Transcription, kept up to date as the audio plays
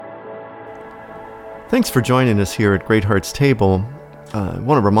Thanks for joining us here at Great Hearts Table. I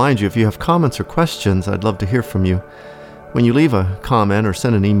want to remind you, if you have comments or questions, I'd love to hear from you. When you leave a comment or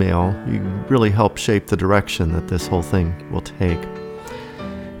send an email, you really help shape the direction that this whole thing will take.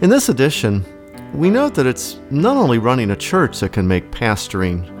 In this edition, we note that it's not only running a church that can make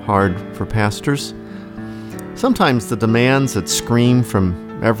pastoring hard for pastors. Sometimes the demands that scream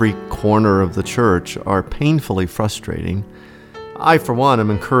from every corner of the church are painfully frustrating. I, for one,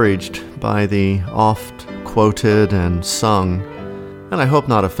 am encouraged by the oft-quoted and sung, and I hope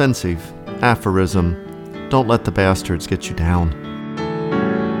not offensive, aphorism, "Don't let the bastards get you down."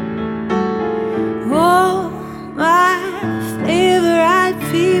 Oh, my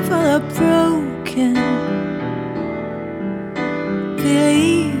favorite people are broken.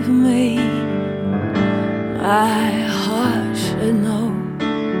 Believe me, my heart should know.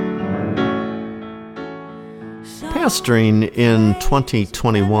 Pastoring in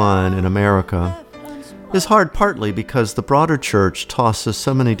 2021 in America is hard partly because the broader church tosses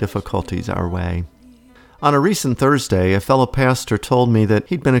so many difficulties our way. On a recent Thursday, a fellow pastor told me that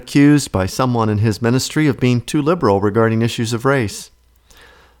he'd been accused by someone in his ministry of being too liberal regarding issues of race.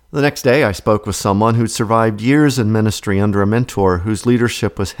 The next day, I spoke with someone who'd survived years in ministry under a mentor whose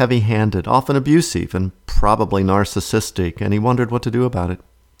leadership was heavy-handed, often abusive, and probably narcissistic, and he wondered what to do about it.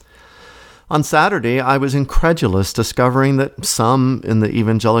 On Saturday, I was incredulous discovering that some in the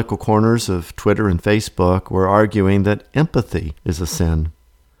evangelical corners of Twitter and Facebook were arguing that empathy is a sin.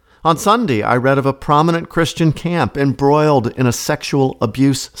 On Sunday, I read of a prominent Christian camp embroiled in a sexual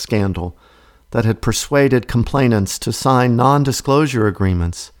abuse scandal that had persuaded complainants to sign non-disclosure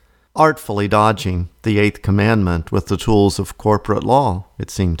agreements, artfully dodging the Eighth Commandment with the tools of corporate law, it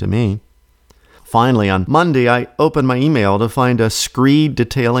seemed to me. Finally, on Monday, I opened my email to find a screed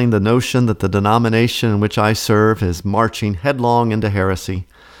detailing the notion that the denomination in which I serve is marching headlong into heresy.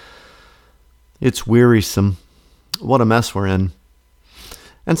 It's wearisome. What a mess we're in.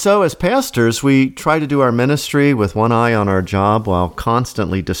 And so, as pastors, we try to do our ministry with one eye on our job while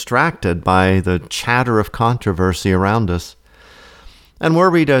constantly distracted by the chatter of controversy around us. And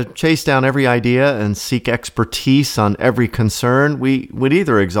were we to chase down every idea and seek expertise on every concern, we would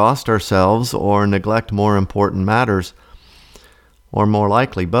either exhaust ourselves or neglect more important matters, or more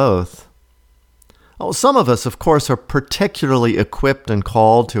likely both. Oh, some of us, of course, are particularly equipped and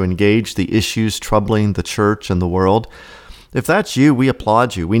called to engage the issues troubling the church and the world. If that's you, we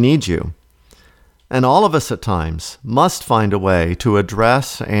applaud you. We need you. And all of us at times must find a way to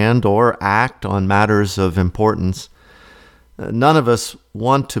address and or act on matters of importance. None of us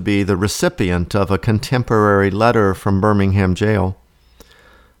want to be the recipient of a contemporary letter from Birmingham jail.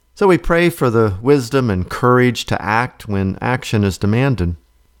 So we pray for the wisdom and courage to act when action is demanded.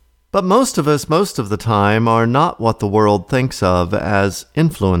 But most of us, most of the time, are not what the world thinks of as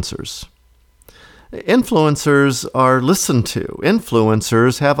influencers. Influencers are listened to.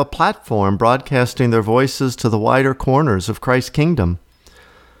 Influencers have a platform broadcasting their voices to the wider corners of Christ's kingdom.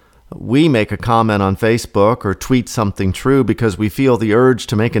 We make a comment on Facebook or tweet something true because we feel the urge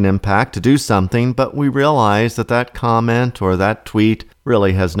to make an impact, to do something, but we realize that that comment or that tweet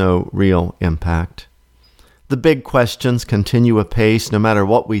really has no real impact. The big questions continue apace no matter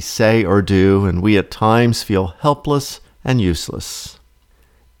what we say or do, and we at times feel helpless and useless.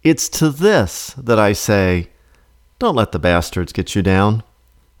 It's to this that I say, don't let the bastards get you down.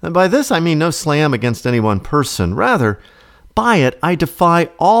 And by this I mean no slam against any one person. Rather, by it, I defy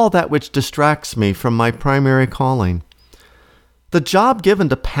all that which distracts me from my primary calling. The job given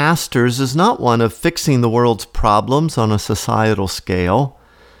to pastors is not one of fixing the world's problems on a societal scale.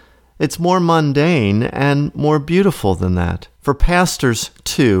 It's more mundane and more beautiful than that. For pastors,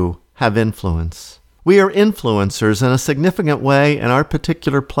 too, have influence. We are influencers in a significant way in our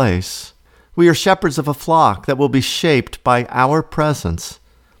particular place. We are shepherds of a flock that will be shaped by our presence.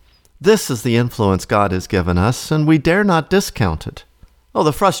 This is the influence God has given us, and we dare not discount it. Oh,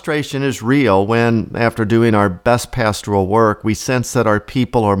 the frustration is real when, after doing our best pastoral work, we sense that our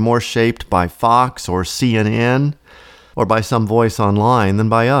people are more shaped by Fox or CNN or by some voice online than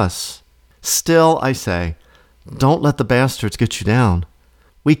by us. Still, I say, don't let the bastards get you down.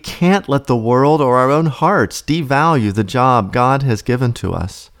 We can't let the world or our own hearts devalue the job God has given to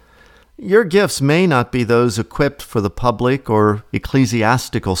us. Your gifts may not be those equipped for the public or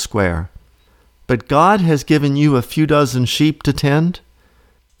ecclesiastical square, but God has given you a few dozen sheep to tend.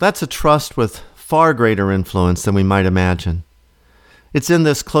 That's a trust with far greater influence than we might imagine. It's in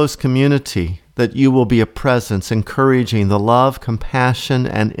this close community that you will be a presence encouraging the love, compassion,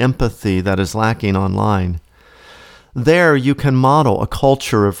 and empathy that is lacking online. There you can model a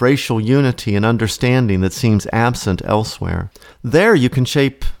culture of racial unity and understanding that seems absent elsewhere. There you can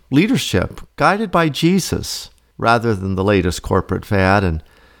shape leadership guided by Jesus rather than the latest corporate fad. And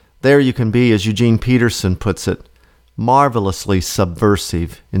there you can be, as Eugene Peterson puts it, marvelously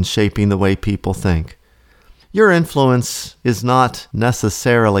subversive in shaping the way people think. Your influence is not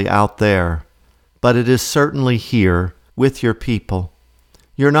necessarily out there, but it is certainly here with your people.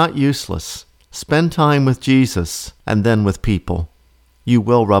 You're not useless. Spend time with Jesus and then with people. You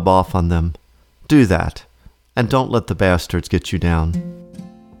will rub off on them. Do that, and don't let the bastards get you down.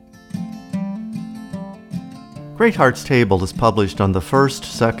 Great Hearts Table is published on the first,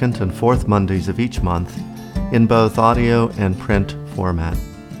 second, and fourth Mondays of each month in both audio and print format.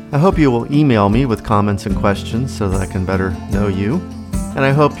 I hope you will email me with comments and questions so that I can better know you, and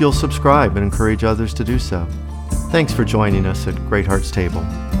I hope you'll subscribe and encourage others to do so. Thanks for joining us at Great Hearts Table.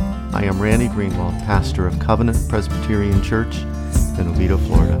 I am Randy Greenwald, pastor of Covenant Presbyterian Church in Oviedo,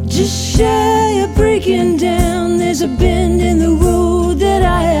 Florida. Just shy of breaking down, there's a bend in the road that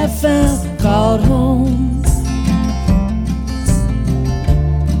I have found called home.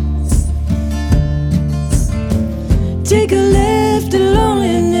 Take a left at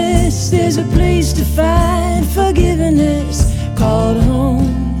loneliness, there's a place to find forgiveness called home.